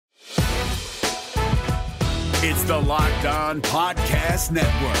It's the Locked On Podcast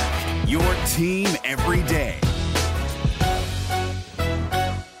Network, your team every day.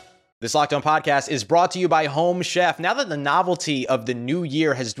 This Locked On Podcast is brought to you by Home Chef. Now that the novelty of the new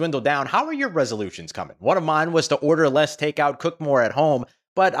year has dwindled down, how are your resolutions coming? One of mine was to order less takeout, cook more at home,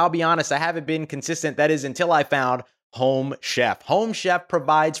 but I'll be honest, I haven't been consistent. That is until I found Home Chef. Home Chef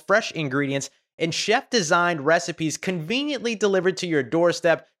provides fresh ingredients and chef-designed recipes conveniently delivered to your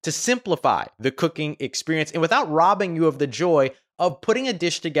doorstep to simplify the cooking experience and without robbing you of the joy of putting a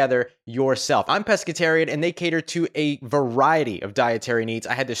dish together yourself. I'm pescatarian and they cater to a variety of dietary needs.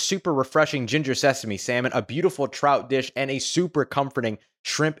 I had this super refreshing ginger sesame salmon, a beautiful trout dish, and a super comforting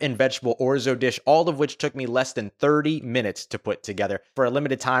shrimp and vegetable orzo dish, all of which took me less than 30 minutes to put together. For a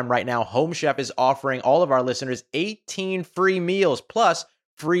limited time right now, Home Chef is offering all of our listeners 18 free meals plus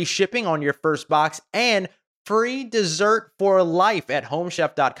free shipping on your first box and free dessert for life at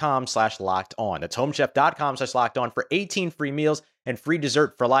homechef.com/lockedon. That's homechef.com/lockedon for 18 free meals and free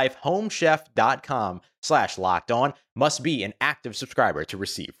dessert for life. Homechef.com/lockedon. Must be an active subscriber to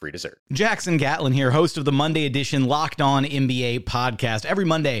receive free dessert. Jackson Gatlin here, host of the Monday edition Locked On NBA podcast. Every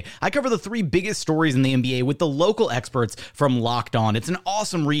Monday, I cover the three biggest stories in the NBA with the local experts from Locked On. It's an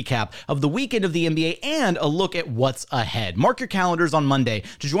awesome recap of the weekend of the NBA and a look at what's ahead. Mark your calendars on Monday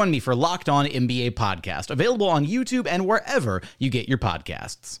to join me for Locked On NBA podcast, available on YouTube and wherever you get your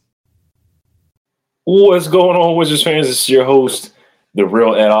podcasts. What's going on, Wizards fans? This is your host, the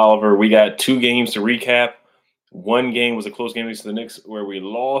real Ed Oliver. We got two games to recap. One game was a close game against the Knicks where we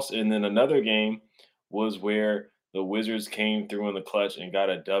lost, and then another game was where the Wizards came through in the clutch and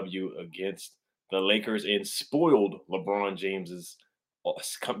got a W against the Lakers and spoiled LeBron James's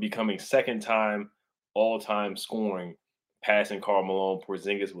becoming second-time all-time scoring, passing Karl Malone.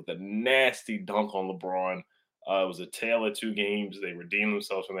 Porzingis with a nasty dunk on LeBron. It was a tale of two games. They redeemed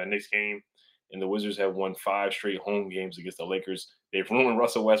themselves from that Knicks game. And the Wizards have won 5 straight home games against the Lakers. They've ruined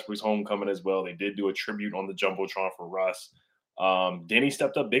Russell Westbrook's homecoming as well. They did do a tribute on the Jumbotron for Russ. Denny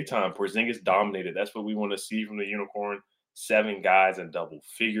stepped up big time. Porzingis dominated. That's what we want to see from the Unicorn. 7 guys in double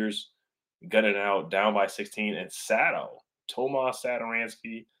figures, gutting out, down by 16. And Tomas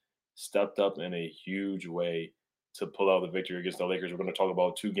Satoransky, stepped up in a huge way to pull out the victory against the Lakers. We're going to talk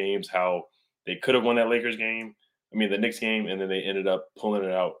about 2 games, how they could have won that the Knicks game, and then they ended up pulling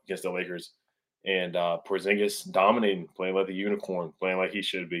it out against the Lakers. And Porzingis dominating, playing like the Unicorn, playing like he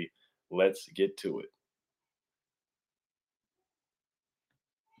should be. Let's get to it.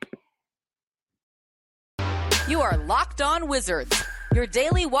 You are Locked On Wizards, your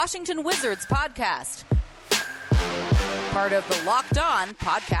daily Washington Wizards podcast. Part of the Locked On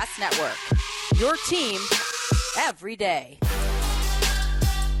Podcast Network, your team every day.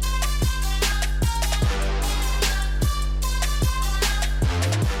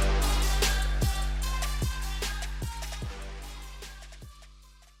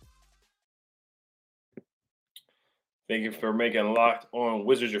 Thank you for making Locked On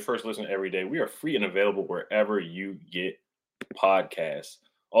Wizards your first listen every day. We are free and available wherever you get podcasts.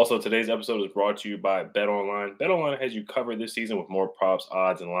 Also, today's episode is brought to you by BetOnline. BetOnline has you covered this season with more props,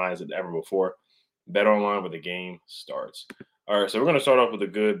 odds, and lines than ever before. BetOnline, where the game starts. All right, so we're going to start off with the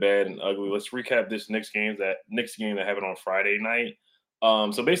good, bad, and ugly. Let's recap this Knicks game that happened on Friday night.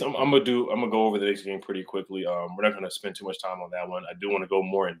 So basically, I'm gonna go over the Knicks game pretty quickly. We're not going to spend too much time on that one. I do want to go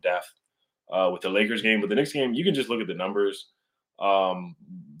more in depth with the Lakers game, but the Knicks game, you can just look at the numbers.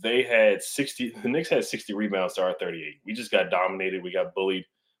 They had 60. The Knicks had 60 rebounds to our 38. We just got dominated. We got bullied.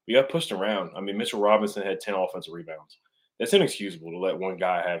 We got pushed around. I mean, Mitchell Robinson had 10 offensive rebounds. That's inexcusable to let one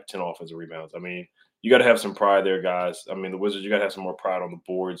guy have 10 offensive rebounds. I mean, you got to have some pride there, guys. I mean, the Wizards, you got to have some more pride on the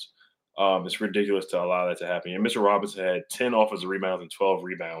boards. It's ridiculous to allow that to happen. And Mitchell Robinson had 10 offensive rebounds and 12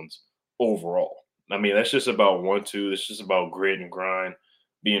 rebounds overall. I mean, that's just about 1-2. It's just about grit and grind,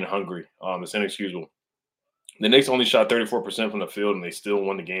 being hungry. It's inexcusable. The Knicks only shot 34% from the field, and they still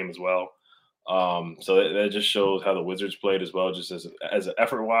won the game as well. So that just shows how the Wizards played as well, just as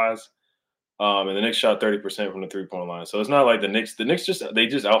effort-wise. And the Knicks shot 30% from the three-point line. So it's not like the Knicks just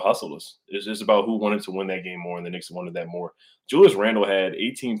out-hustled us. It's just about who wanted to win that game more, and the Knicks wanted that more. Julius Randle had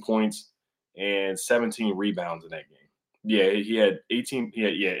 18 points and 17 rebounds in that game. Yeah, he had 18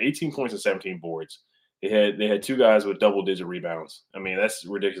 points and 17 boards. They had 2 guys with double-digit rebounds. I mean, that's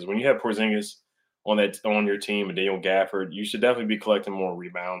ridiculous. When you have Porzingis on your team and Daniel Gafford, you should definitely be collecting more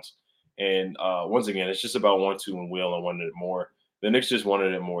rebounds. And once again, it's just about 1-2 and Will and wanted it more. The Knicks just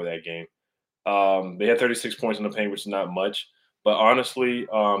wanted it more that game. They had 36 points in the paint, which is not much. But honestly,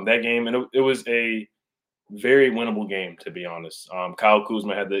 that game, and it was a very winnable game, to be honest. Kyle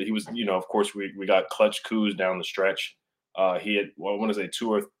Kuzma of course, we got clutch Kuz down the stretch. He had,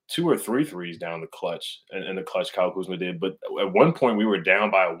 2 2 or 3 threes down the clutch, and the clutch Kyle Kuzma did. But at one point, we were down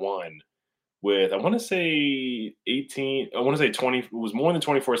by 1 with, I want to say 18, I want to say 20. It was more than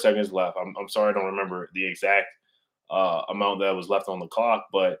 24 seconds left. I'm sorry, I don't remember the exact amount that was left on the clock,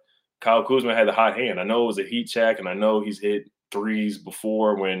 but Kyle Kuzma had the hot hand. I know it was a heat check, and I know he's hit threes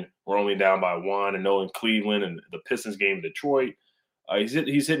before when we're only down by 1. I know in Cleveland and the Pistons game in Detroit,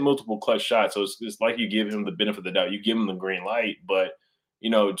 he's hit multiple clutch shots. So it's like you give him the benefit of the doubt. You give him the green light, but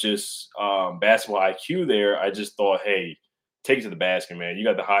just basketball IQ there. I just thought, hey, take it to the basket, man. You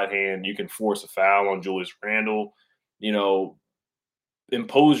got the hot hand. You can force a foul on Julius Randle.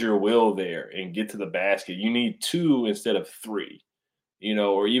 Impose your will there and get to the basket. You need 2 instead of 3.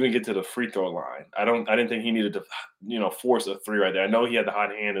 Or even get to the free throw line. I didn't think he needed to, force a 3 right there. I know he had the hot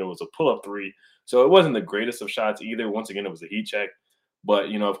hand and it was a pull-up 3. So it wasn't the greatest of shots either. Once again, it was a heat check.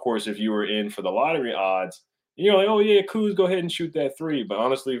 But, of course, if you were in for the lottery odds, you're like, oh, yeah, Kuz, go ahead and shoot that 3. But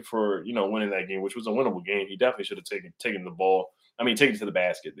honestly, for, winning that game, which was a winnable game, he definitely should have taken the ball. Taken it to the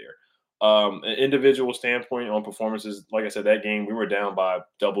basket there. An individual standpoint on performances, like I said, that game, we were down by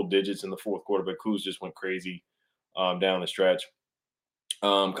double digits in the fourth quarter, but Kuz just went crazy down the stretch.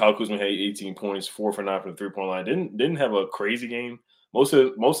 Kyle Kuzma had 18 points, 4 for 9 from the three-point line. Didn't have a crazy game. Most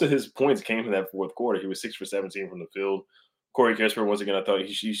of his points came in that fourth quarter. He was 6 for 17 from the field. Corey Kispert, once again, I thought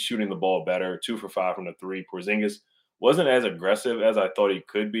he's shooting the ball better. 2 for 5 from the 3. Porzingis wasn't as aggressive as I thought he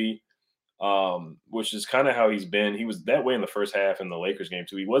could be, which is kind of how he's been. He was that way in the first half in the Lakers game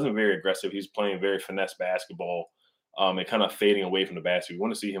too. He wasn't very aggressive. He was playing very finesse basketball and kind of fading away from the basket. We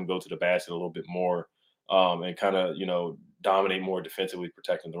want to see him go to the basket a little bit more and kind of, dominate more defensively,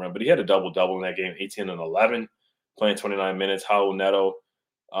 protecting the rim. But he had a double-double in that game, 18 and 11, playing 29 minutes. Raul Neto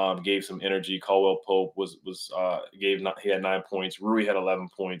gave some energy. Caldwell Pope he had 9 points. Rui had 11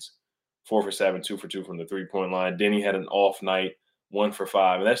 points, 4 for 7, 2 for 2 from the three-point line. Denny had an off night, 1 for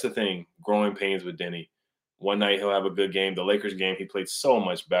 5. And that's the thing, growing pains with Denny. One night he'll have a good game. The Lakers game, he played so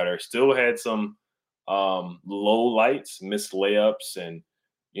much better. Still had some low lights, missed layups, and,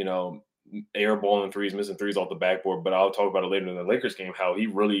 airballing threes, missing threes off the backboard. But I'll talk about it later in the Lakers game, how he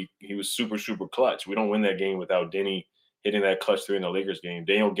was super, super clutch. We don't win that game without Denny hitting that clutch 3 in the Lakers game.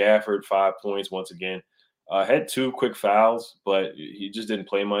 Daniel Gafford, 5 points once again. Had 2 quick fouls, but he just didn't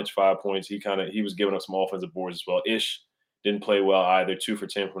play much. 5 points. He was giving up some offensive boards as well. Ish didn't play well either. 2 for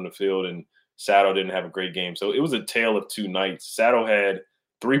 10 from the field, and Sato didn't have a great game. So it was a tale of 2 nights. Sato had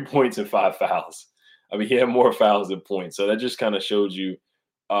 3 points and 5 fouls. He had more fouls than points. So that just kind of showed you.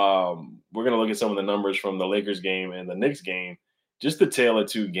 We're going to look at some of the numbers from the Lakers game and the Knicks game. Just the tale of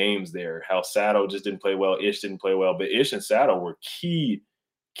 2 games there. How Sato just didn't play well. Ish didn't play well. But Ish and Sato were key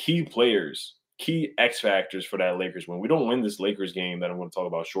players, key X factors for that Lakers win. We don't win this Lakers game that I'm going to talk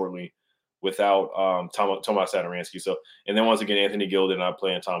about shortly without Tomas Satoransky. So, and then once again, Anthony Gill did not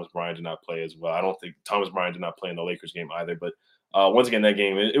play and Thomas Bryant did not play as well. I don't think Thomas Bryant did not play in the Lakers game either. But once again, that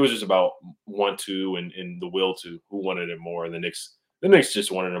game, it was just about 1-2 and the will to who wanted it more. And the Knicks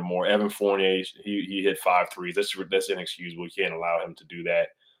just wanted him more. Evan Fournier, he hit 5 threes. That's inexcusable. You can't allow him to do that.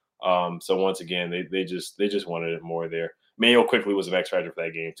 So once again, they just wanted it more there. Manuel quickly was an X factor for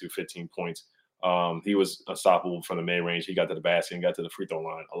that game too. 15 points. He was unstoppable from the mid range. He got to the basket and got to the free throw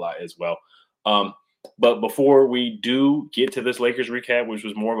line a lot as well. But before we do get to this Lakers recap, which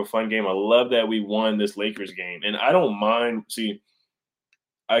was more of a fun game, I love that we won this Lakers game, and I don't mind. See,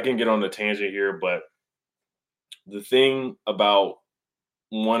 I can get on the tangent here, but the thing about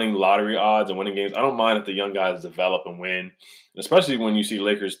winning lottery odds and winning games, I don't mind if the young guys develop and win, especially when you see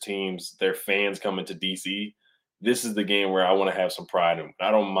Lakers teams, their fans coming to DC. This is the game where I want to have some pride in.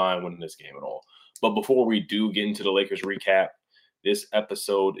 I don't mind winning this game at all. But before we do get into the Lakers recap, this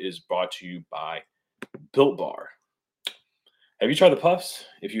episode is brought to you by Built Bar. Have you tried the Puffs?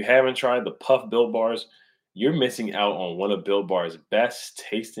 If you haven't tried the Puff Built Bars, you're missing out on one of Built Bar's best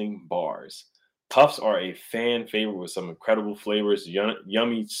tasting bars. Puffs are a fan favorite with some incredible flavors: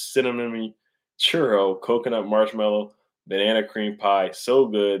 yummy cinnamon churro, coconut marshmallow, banana cream pie. So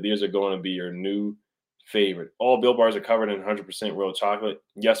good. These are going to be your new favorite. All Built Bars are covered in 100% real chocolate.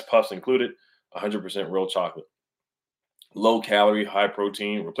 Yes, Puffs included, 100% real chocolate. Low calorie, high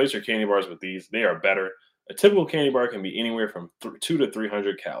protein. Replace your candy bars with these. They are better. A typical candy bar can be anywhere from 200 to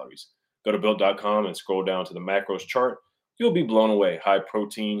 300 calories. Go to Built.com and scroll down to the macros chart. You'll be blown away. High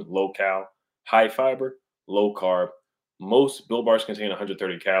protein, low cal, high fiber, low carb. Most Built Bars contain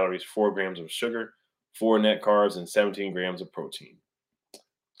 130 calories, 4 grams of sugar, 4 net carbs, and 17 grams of protein.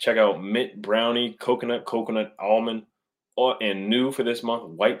 Check out Mint Brownie, Coconut Almond, and new for this month,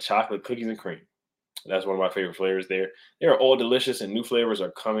 White Chocolate Cookies and Cream. That's one of my favorite flavors there. They are all delicious, and new flavors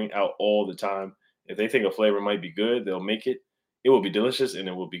are coming out all the time. If they think a flavor might be good, they'll make it It will be delicious and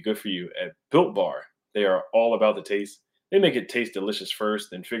it will be good for you. At Built Bar, they are all about the taste. They make it taste delicious first,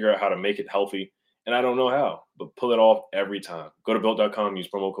 then figure out how to make it healthy. And I don't know how, but pull it off every time. Go to Built.com, use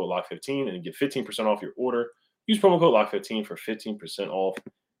promo code LOCK15 and get 15% off your order. Use promo code LOCK15 for 15% off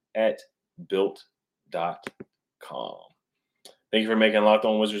at Built.com. Thank you for making Locked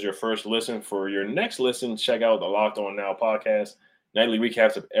On Wizards your first listen. For your next listen, check out the Locked On Now podcast. Nightly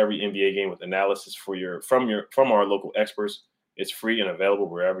recaps of every NBA game with analysis from our local experts. It's free and available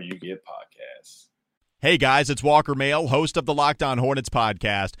wherever you get podcasts. Hey guys, it's Walker Mail, host of the Locked On Hornets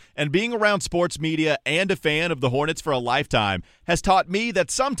podcast, and being around sports media and a fan of the Hornets for a lifetime has taught me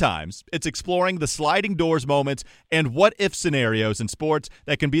that sometimes it's exploring the sliding doors moments and what-if scenarios in sports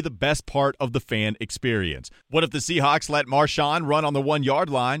that can be the best part of the fan experience. What if the Seahawks let Marshawn run on the 1-yard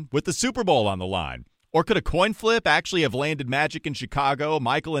line with the Super Bowl on the line? Or could a coin flip actually have landed Magic in Chicago,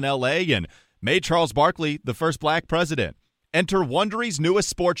 Michael in L.A., and made Charles Barkley the first black president? Enter Wondery's newest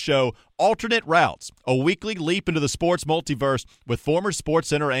sports show, Alternate Routes, a weekly leap into the sports multiverse with former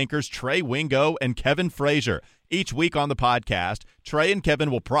SportsCenter anchors Trey Wingo and Kevin Frazier. Each week on the podcast, Trey and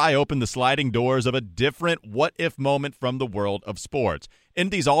Kevin will pry open the sliding doors of a different what-if moment from the world of sports. In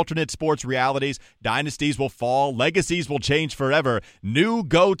these alternate sports realities, dynasties will fall, legacies will change forever, new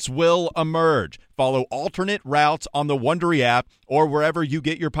GOATs will emerge. Follow Alternate Routes on the Wondery app or wherever you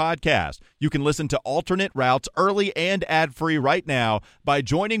get your podcast. You can listen to Alternate Routes early and ad-free right now by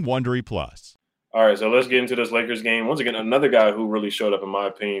joining Wondery Plus. All right, so let's get into this Lakers game. Once again, another guy who really showed up, in my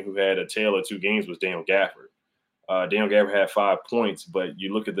opinion, who had a tale of two games was Daniel Gafford. Daniel Gafford had 5 points, but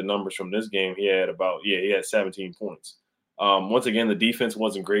you look at the numbers from this game, he had 17 points. Once again, the defense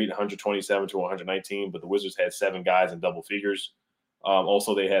wasn't great, 127 to 119, but the Wizards had 7 guys in double figures.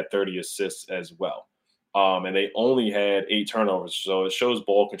 Also, they had 30 assists as well. And they only had 8 turnovers, so it shows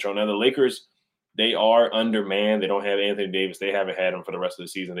ball control. Now, the Lakers, they are undermanned. They don't have Anthony Davis. They haven't had him for the rest of the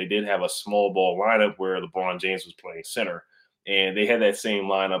season. They did have a small ball lineup where LeBron James was playing center, and they had that same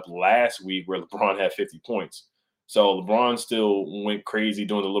lineup last week where LeBron had 50 points. So LeBron still went crazy,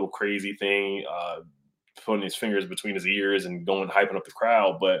 doing the little crazy thing, putting his fingers between his ears and hyping up the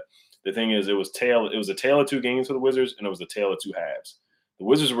crowd. But the thing is, it was a tale of 2 games for the Wizards, and it was a tale of 2 halves. The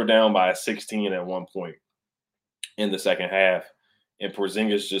Wizards were down by 16 at one point in the second half, and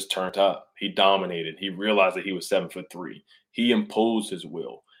Porzingis just turned up. He dominated. He realized that he was 7'3". He imposed his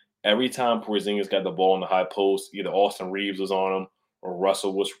will. Every time Porzingis got the ball in the high post, either Austin Reeves was on him or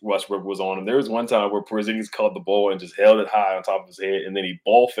Westbrook was on him. There was one time where Porzingis caught the ball and just held it high on top of his head, and then he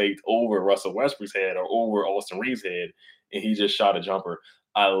ball faked over Russell Westbrook's head or over Austin Reeves' head, and he just shot a jumper.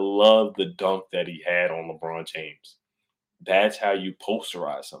 I love the dunk that he had on LeBron James. That's how you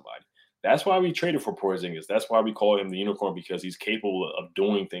posterize somebody. That's why we traded for Porzingis. That's why we call him the unicorn, because he's capable of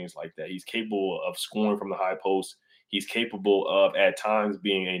doing things like that. He's capable of scoring from the high post. He's capable of, at times,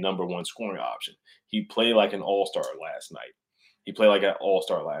 being a number 1 scoring option. He played like an all-star last night.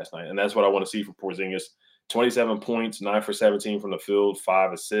 And that's what I want to see for Porzingis. 27 points, 9 for 17 from the field,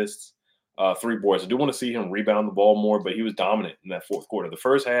 5 assists, 3 boards. I do want to see him rebound the ball more, but he was dominant in that fourth quarter. The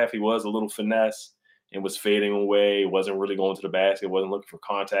first half, he was a little finesse and was fading away, wasn't really going to the basket, wasn't looking for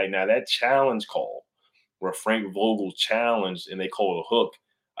contact. Now, that challenge call where Frank Vogel challenged and they called a hook,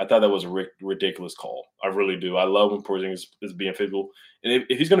 I thought that was a ridiculous call. I really do. I love when Porzingis is being physical. And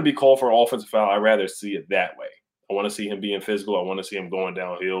if he's going to be called for an offensive foul, I'd rather see it that way. I want to see him being physical. I want to see him going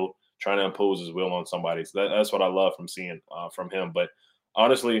downhill, trying to impose his will on somebody. So that's what I love from seeing from him. But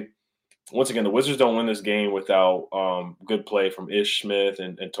honestly, once again, the Wizards don't win this game without good play from Ish Smith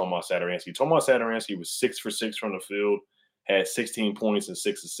and Tomas Satoransky. Tomas Satoransky was 6 for 6 from the field, had 16 points and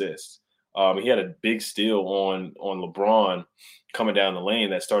 6 assists. He had a big steal on LeBron coming down the lane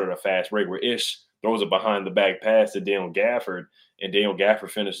that started a fast break where Ish throws a behind-the-back pass to Daniel Gafford, and Daniel Gafford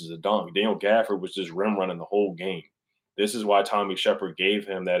finishes a dunk. Daniel Gafford was just rim running the whole game. This is why Tommy Shepard gave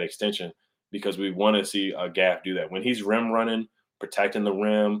him that extension, because we want to see Gaff do that. When he's rim running, protecting the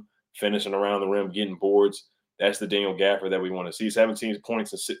rim, finishing around the rim, getting boards, that's the Daniel Gafford that we want to see. 17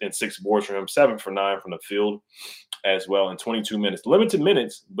 points and 6 boards for him, 7 for 9 from the field as well in 22 minutes. Limited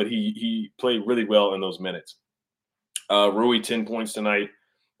minutes, but he played really well in those minutes. Rui, 10 points tonight,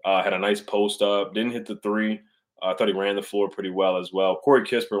 had a nice post up, didn't hit the 3. I thought he ran the floor pretty well as well. Corey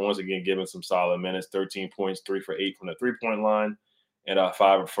Kispert, once again, given some solid minutes, 13 points, 3 for 8 from the three-point line, and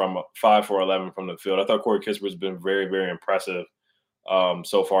 5 for 11 from the field. I thought Corey Kispert's been very, very impressive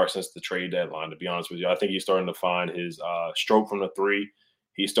so far since the trade deadline, to be honest with you. I think he's starting to find his stroke from the 3.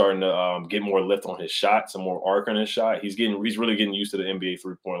 He's starting to get more lift on his shot, some more arc on his shot. He's really getting used to the NBA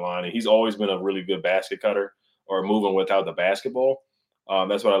three-point line, and he's always been a really good basket cutter or moving without the basketball.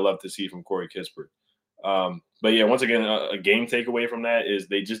 That's what I love to see from Corey Kispert. But yeah, once again, a game takeaway from that is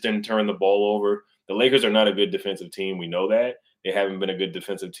they just didn't turn the ball over. The Lakers are not a good defensive team. We know that. They haven't been a good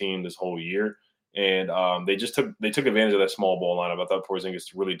defensive team this whole year. And they took advantage of that small ball lineup. I thought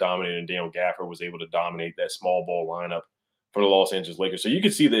Porzingis really dominated, and Daniel Gafford was able to dominate that small ball lineup for the Los Angeles Lakers. So you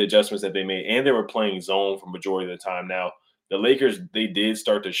could see the adjustments that they made, and they were playing zone for majority of the time. Now, the Lakers, they did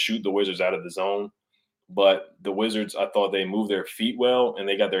start to shoot the Wizards out of the zone, but the Wizards, I thought they moved their feet well, and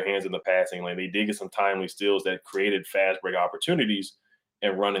they got their hands in the passing lane. They did get some timely steals that created fast break opportunities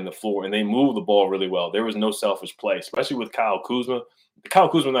and running the floor, and they moved the ball really well. There was no selfish play, especially with Kyle Kuzma. Kyle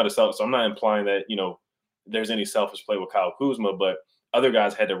Kuzma not a selfish, so I'm not implying that, there's any selfish play with Kyle Kuzma, but other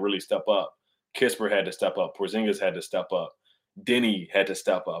guys had to really step up. Kispert had to step up. Porzingis had to step up. Denny had to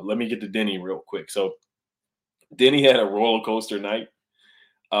step up. Let me get to Denny real quick. So Denny had a roller coaster night,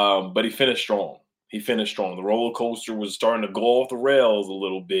 but he finished strong. The roller coaster was starting to go off the rails a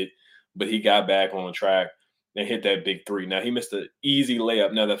little bit, but he got back on the track and hit that big three. Now, he missed an easy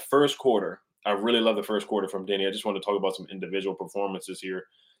layup. Now, the first quarter, I really love the first quarter from Denny. I just want to talk about some individual performances here.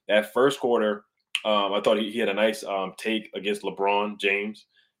 That first quarter, I thought he had a nice take against LeBron James.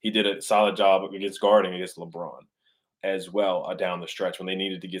 He did a solid job against guarding against LeBron as well down the stretch when they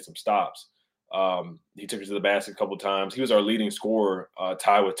needed to get some stops. He took it to the basket a couple of times. He was our leading scorer,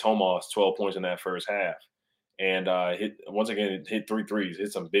 tied with Tomas, 12 points in that first half. And hit 3 threes,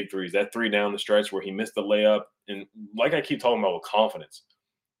 hit some big threes. That three down the stretch where he missed the layup. And like I keep talking about with confidence,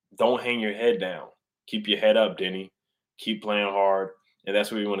 don't hang your head down. Keep your head up, Denny. Keep playing hard. And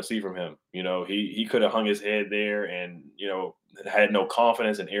that's what we want to see from him. He could have hung his head there and, had no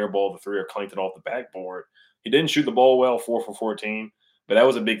confidence and airballed the three or clanked it off the backboard. He didn't shoot the ball well, 4 for 14. But that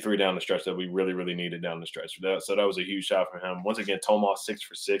was a big three down the stretch that we really, really needed down the stretch. So that was a huge shot for him. Once again, Tomas 6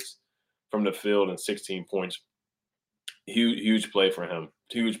 for 6 from the field and 16 points. Huge play for him.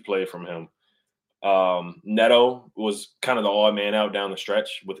 Huge play from him. Neto was kind of the odd man out down the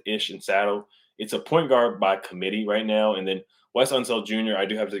stretch with Ish and Sato. It's a point guard by committee right now. And then Wes Unseld Jr., I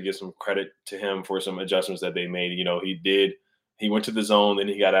do have to give some credit to him for some adjustments that they made. He went to the zone, then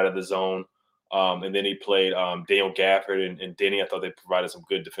he got out of the zone. And then he played Daniel Gafford and Denny. I thought they provided some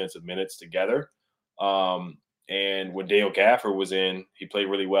good defensive minutes together. And when Daniel Gafford was in, he played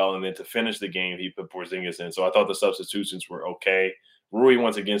really well. And then to finish the game, he put Porzingis in. So I thought the substitutions were okay. Rui,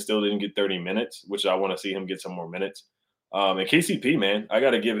 once again, still didn't get 30 minutes, which I want to see him get some more minutes. And KCP, man, I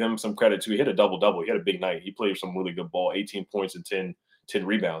got to give him some credit, too. He hit a double-double. He had a big night. He played some really good ball, 18 points and 10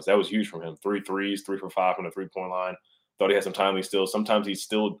 rebounds. That was huge from him. 3 threes, 3 for 5 from the three-point line. Thought he had some timely steals. Sometimes he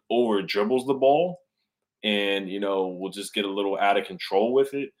still over dribbles the ball and, will just get a little out of control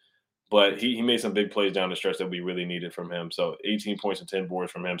with it. But he made some big plays down the stretch that we really needed from him. So 18 points and 10 boards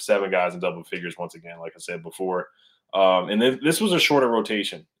from him, 7 guys in double figures once again, like I said before. And then this was a shorter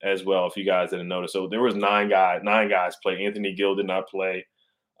rotation as well, if you guys didn't notice. So there was 9 guys play. Anthony Gill did not play.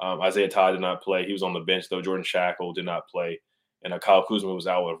 Isaiah Todd did not play. He was on the bench, though. Jordan Shackle did not play. And Kyle Kuzma was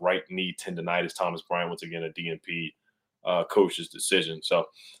out with right knee tendonitis. Thomas Bryant, once again, a DNP coach's decision. So,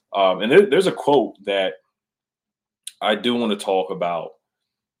 and there's a quote that I do want to talk about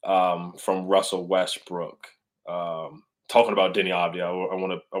from Russell Westbrook, talking about Denny Avdia.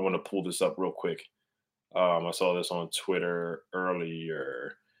 I want to pull this up real quick. I saw this on Twitter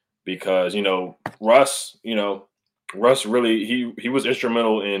earlier because Russ really he was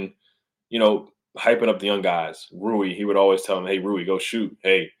instrumental in hyping up the young guys. Rui, he would always tell him, "Hey Rui, go shoot.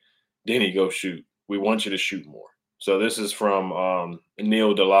 Hey Denny, go shoot. We want you to shoot more." So this is from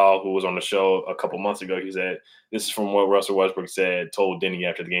Neil Dalal, who was on the show a couple months ago. He said, this is from what Russell Westbrook told Denny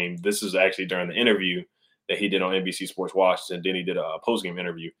after the game. This is actually during the interview that he did on NBC Sports Washington. Denny did a post-game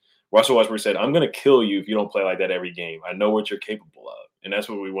interview. Russell Westbrook said, "I'm going to kill you if you don't play like that every game. I know what you're capable of." And that's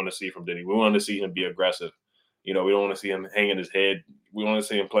what we want to see from Denny. We want to see him be aggressive. We don't want to see him hanging his head. We want to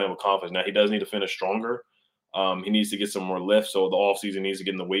see him playing with confidence. Now, he does need to finish stronger. He needs to get some more lift. So the offseason needs to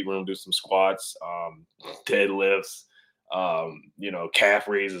get in the weight room, do some squats, deadlifts, calf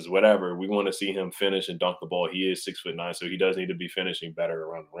raises, whatever. We want to see him finish and dunk the ball. He is 6'9", so he does need to be finishing better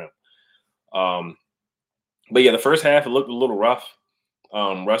around the rim. But yeah, the first half, it looked a little rough.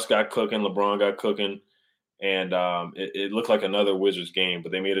 Russ got cooking, LeBron got cooking, and it looked like another Wizards game,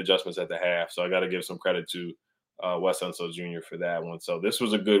 but they made adjustments at the half. So I got to give some credit to Wes Unseld Jr. for that one. So this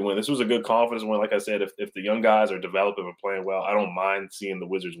was a good win. This was a good confidence win. Like I said, if the young guys are developing and playing well, I don't mind seeing the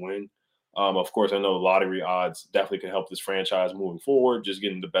Wizards win. Of course, I know lottery odds definitely can help this franchise moving forward, just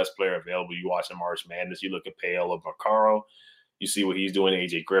getting the best player available. You watch the March Madness, you look at Paolo Macaro, you see what he's doing,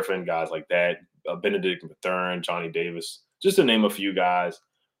 AJ Griffin, guys like that, Benedict Mathurin, Johnny Davis, just to name a few guys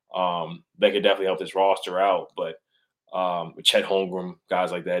that could definitely help this roster out. But Chet Holmgren,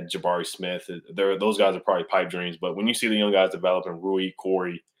 guys like that, Jabari Smith. Those guys are probably pipe dreams. But when you see the young guys developing, Rui,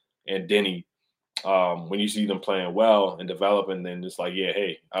 Corey, and Denny, when you see them playing well and developing, then it's like, yeah,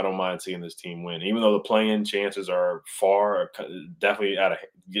 hey, I don't mind seeing this team win. Even though the playing chances are definitely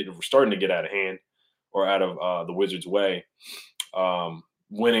starting to get out of hand or out of the Wizards' way.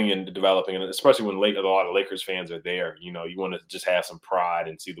 Winning and developing, and especially when a lot of Lakers fans are there, you want to just have some pride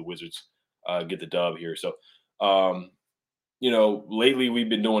and see the Wizards get the dub here. So, lately we've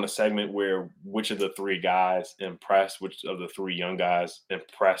been doing a segment where which of the three guys impressed, which of the three young guys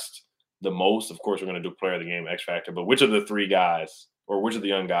impressed the most. Of course, we're going to do player of the game, X Factor, but which of the three guys or which of the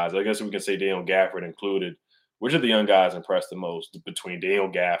young guys, I guess we can say Daniel Gafford included, which of the young guys impressed the most between Daniel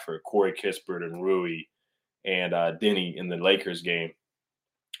Gafford, Corey Kispert, and Rui and Denny in the Lakers game.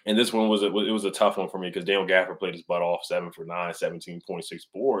 And this one was a tough one for me because Daniel Gafford played his butt off, 7 for 9, 17.6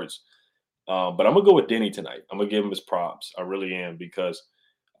 boards. But I'm going to go with Denny tonight. I'm going to give him his props. I really am, because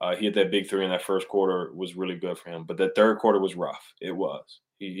he had that big three in that first quarter was really good for him. But that third quarter was rough. It was.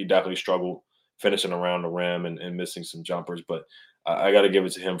 He definitely struggled finishing around the rim and missing some jumpers. But I got to give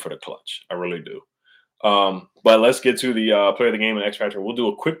it to him for the clutch. I really do. But let's get to the player of the game and X Factor. We'll do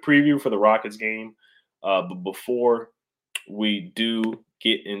a quick preview for the Rockets game. But before we do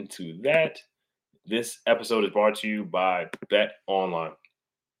get into that, this episode is brought to you by Bet Online.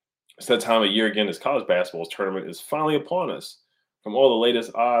 It's that time of year again as college basketball's tournament is finally upon us. From all the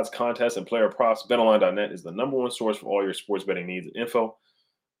latest odds, contests, and player props, BetOnline.net is the number one source for all your sports betting needs and info.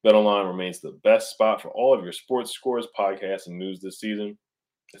 BetOnline remains the best spot for all of your sports scores, podcasts, and news this season.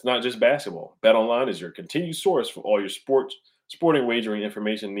 It's not just basketball. BetOnline is your continued source for all your sporting wagering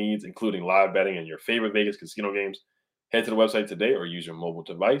information needs, including live betting and your favorite Vegas casino games. Head to the website today or use your mobile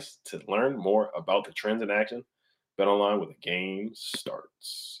device to learn more about the trends in action. BetOnline, where the game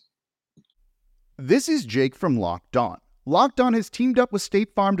starts. This is Jake from Locked On. Locked On has teamed up with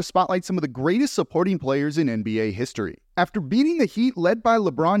State Farm to spotlight some of the greatest supporting players in NBA history. After beating the Heat led by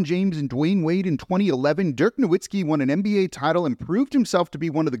LeBron James and Dwayne Wade in 2011, Dirk Nowitzki won an NBA title and proved himself to be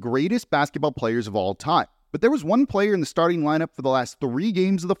one of the greatest basketball players of all time. But there was one player in the starting lineup for the last 3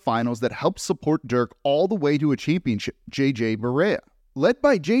 games of the finals that helped support Dirk all the way to a championship, JJ Barea. Led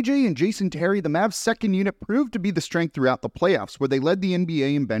by JJ and Jason Terry, the Mavs' second unit proved to be the strength throughout the playoffs, where they led the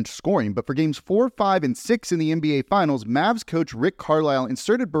NBA in bench scoring. But for games 4, 5, and 6 in the NBA Finals, Mavs coach Rick Carlisle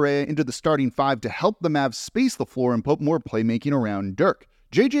inserted Barea into the starting 5 to help the Mavs space the floor and put more playmaking around Dirk.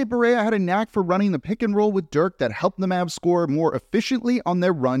 JJ Barea had a knack for running the pick and roll with Dirk that helped the Mavs score more efficiently on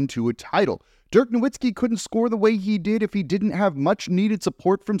their run to a title. Dirk Nowitzki couldn't score the way he did if he didn't have much needed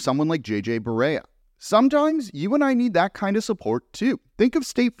support from someone like JJ Barea. Sometimes you and I need that kind of support too. Think of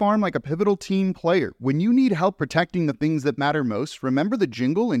State Farm like a pivotal team player. When you need help protecting the things that matter most, remember the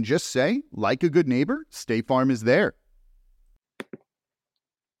jingle and just say, like a good neighbor, State Farm is there.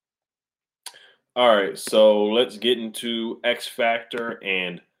 All right, so let's get into X Factor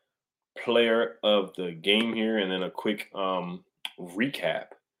and player of the game here, and then a quick recap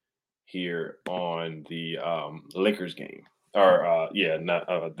here on the Lakers game.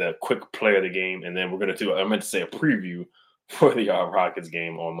 The quick player of the game, and then we're going to do, I meant to say a preview for the Rockets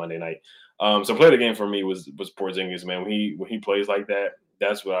game on Monday night. So player of the game for me was Porzingis, man. When he plays like that,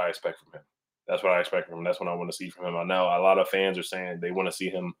 that's what I expect from him. That's what I expect from him. That's what I want to see from him. I know a lot of fans are saying they want to see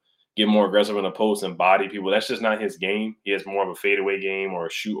him get more aggressive in the post and body people. That's just not his game. He has more of a fadeaway game or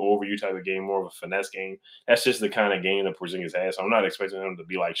a shoot over you type of game, more of a finesse game. That's just the kind of game that Porzingis has. So I'm not expecting him to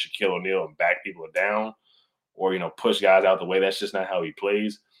be like Shaquille O'Neal and back people down or, push guys out the way. That's just not how he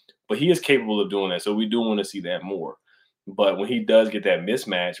plays. But he is capable of doing that. So we do want to see that more. But when he does get that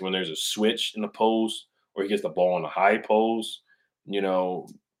mismatch, when there's a switch in the post or he gets the ball in the high post,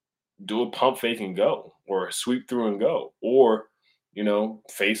 do a pump fake and go, or sweep through and go, or,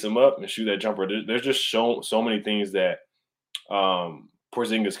 face him up and shoot that jumper. There's just so many things that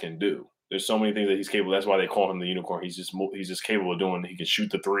Porzingis can do. There's so many things that he's capable. That's why they call him the unicorn. He's just capable of doing. He can shoot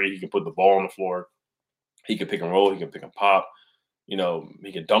the three. He can put the ball on the floor. He can pick and roll. He can pick and pop. He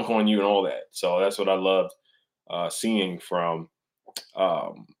can dunk on you and all that. So that's what I loved seeing from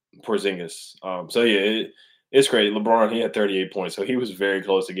Porzingis. It's great. LeBron, he had 38 points, so he was very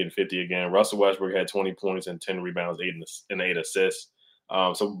close to getting 50 again. Russell Westbrook had 20 points and 10 rebounds, 8 assists.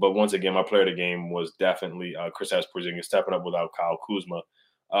 But once again, my player of the game was definitely Kristaps Porzingis, stepping up without Kyle Kuzma.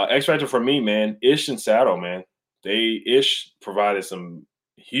 X factor for me, man, Ish and Saddle, man. Ish provided some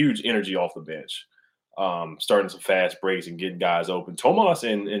huge energy off the bench, starting some fast breaks and getting guys open. Tomas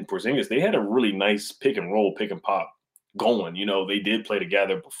and Porzingis, they had a really nice pick and roll, pick and pop going. They did play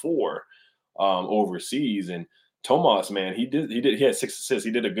together before overseas, and Tomas, man, he had 6 assists.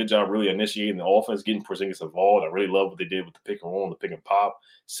 He did a good job really initiating the offense, getting Porzingis involved. I really love what they did with the pick and roll and the pick and pop.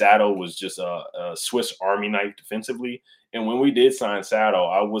 Sato was just a Swiss Army knife defensively. And when we did sign Sato,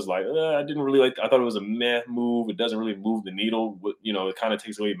 I was like, I didn't really like. I thought it was a meh move. It doesn't really move the needle. It kind of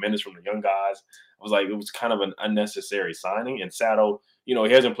takes away minutes from the young guys. I was like, it was kind of an unnecessary signing. And Sato, he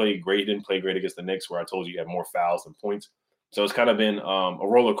hasn't played great. He didn't play great against the Knicks, where I told you he had more fouls than points. So it's kind of been a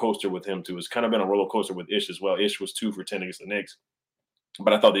roller coaster with him, too. It's kind of been a roller coaster with Ish as well. Ish was 2 for 10 against the Knicks.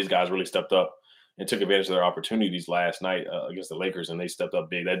 But I thought these guys really stepped up and took advantage of their opportunities last night against the Lakers, and they stepped up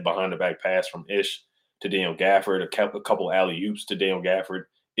big. That behind-the-back pass from Ish to Daniel Gafford, a couple alley-oops to Daniel Gafford.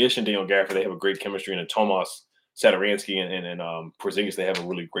 Ish and Daniel Gafford, they have a great chemistry. And then Tomas Satoransky and Porzingis, they have a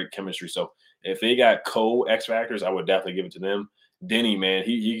really great chemistry. So if they got co-X factors, I would definitely give it to them. Denny, man,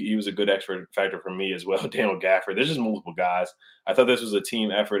 he was a good X factor for me as well. Daniel Gafford. There's just multiple guys. I thought this was a team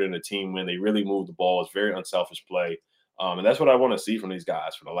effort and a team win. They really moved the ball. It's very unselfish play. And that's what I want to see from these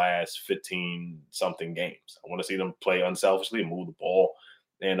guys for the last 15-something games. I want to see them play unselfishly and move the ball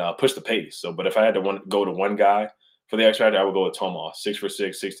and push the pace. But if I had to go to one guy for the X factor, I would go with Tomas. 6 for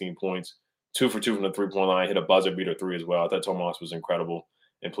 6, 16 points, 2 for 2 from the three-point line, hit a buzzer beater 3 as well. I thought Tomas was incredible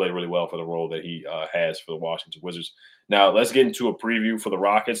and played really well for the role that he has for the Washington Wizards. Now, let's get into a preview for the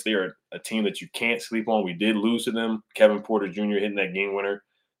Rockets. They are a team that you can't sleep on. We did lose to them. Kevin Porter Jr. hitting that game winner.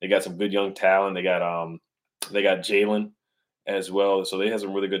 They got some good young talent. They got Jalen as well. So they have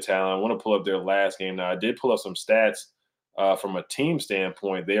some really good talent. I want to pull up their last game. Now, I did pull up some stats from a team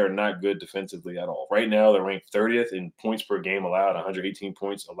standpoint. They are not good defensively at all. Right now, they're ranked 30th in points per game allowed, 118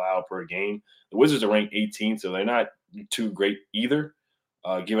 points allowed per game. The Wizards are ranked 18th, so they're not too great either.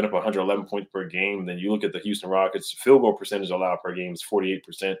 Giving up 111 points per game. Then you look at the Houston Rockets, field goal percentage allowed per game is 48%,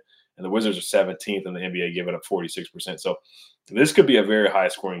 and the Wizards are 17th in the NBA, giving up 46%. So this could be a very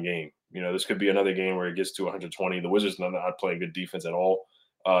high-scoring game. This could be another game where it gets to 120. The Wizards are not playing good defense at all.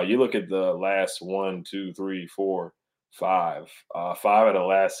 You look at the last 5 out of the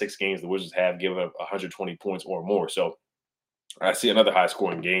last 6 games the Wizards have given up 120 points or more. So I see another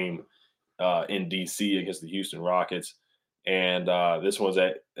high-scoring game in D.C. against the Houston Rockets. And this one's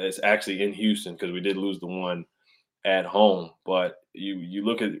it's actually in Houston because we did lose the one at home. But you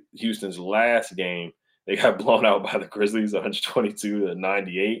look at Houston's last game, they got blown out by the Grizzlies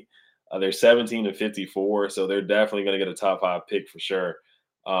 122-98. They're 17-54, so they're definitely going to get a top 5 pick for sure.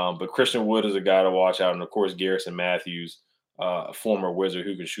 But Christian Wood is a guy to watch out. And, of course, Garrison Matthews, a former Wizard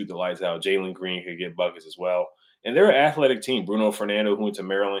who can shoot the lights out. Jalen Green could get buckets as well. And they're an athletic team. Bruno Fernando, who went to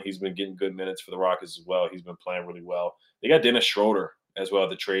Maryland, he's been getting good minutes for the Rockets as well. He's been playing really well. They got Dennis Schroeder as well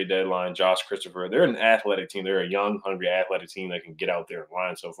at the trade deadline, Josh Christopher. They're an athletic team. They're a young, hungry, athletic team that can get out there and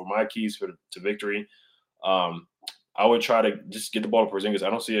line. So for my keys to victory, I would try to just get the ball to Porzingis.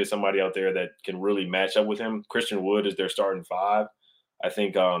 I don't see somebody out there that can really match up with him. Christian Wood is their starting 5. I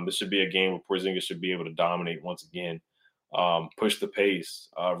think this should be a game where Porzingis should be able to dominate once again, push the pace.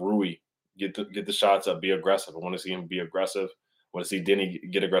 Rui, get the shots up, be aggressive. I want to see him be aggressive. I want to see Denny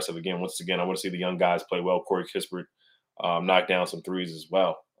get aggressive again. Once again, I want to see the young guys play well. Corey Kispert knock down some threes as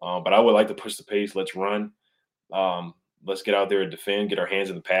well. But I would like to push the pace. Let's run. Let's get out there and defend, get our hands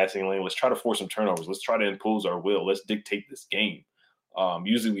in the passing lane. Let's try to force some turnovers. Let's try to impose our will. Let's dictate this game.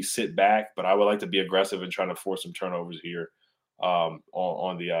 Usually we sit back, but I would like to be aggressive and try to force some turnovers here on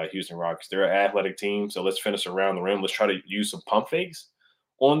the Houston Rockets. They're an athletic team, so let's finish around the rim. Let's try to use some pump fakes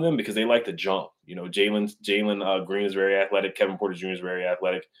on them because they like to jump. Jalen Green is very athletic. Kevin Porter Jr. is very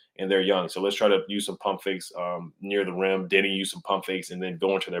athletic, and they're young. So let's try to use some pump fakes near the rim. Denny use some pump fakes and then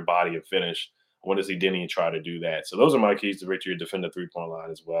go into their body and finish. I want to see Denny try to do that. So those are my keys to victory: defend the three-point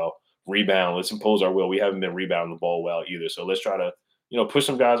line as well. Rebound. Let's impose our will. We haven't been rebounding the ball well either. So let's try to, push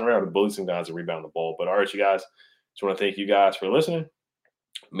some guys around and bully some guys to rebound the ball. But all right, you guys, just want to thank you guys for listening.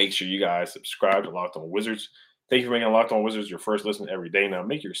 Make sure you guys subscribe to Locked On Wizards. Thank you for making Locked On Wizards your first listen every day. Now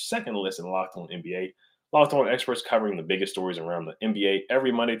make your second listen Locked On NBA. Locked On experts covering the biggest stories around the NBA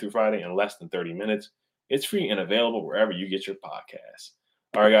every Monday through Friday in less than 30 minutes. It's free and available wherever you get your podcasts.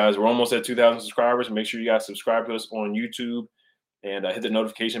 All right, guys, we're almost at 2,000 subscribers. Make sure you guys subscribe to us on YouTube and hit the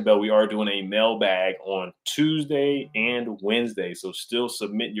notification bell. We are doing a mailbag on Tuesday and Wednesday, so still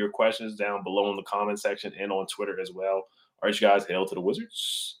submit your questions down below in the comment section and on Twitter as well. All right, you guys, hail to the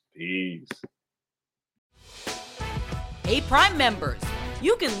Wizards. Peace. Hey, Prime members,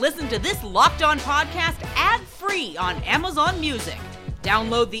 you can listen to this Locked On podcast ad-free on Amazon Music.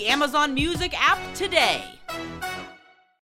 Download the Amazon Music app today.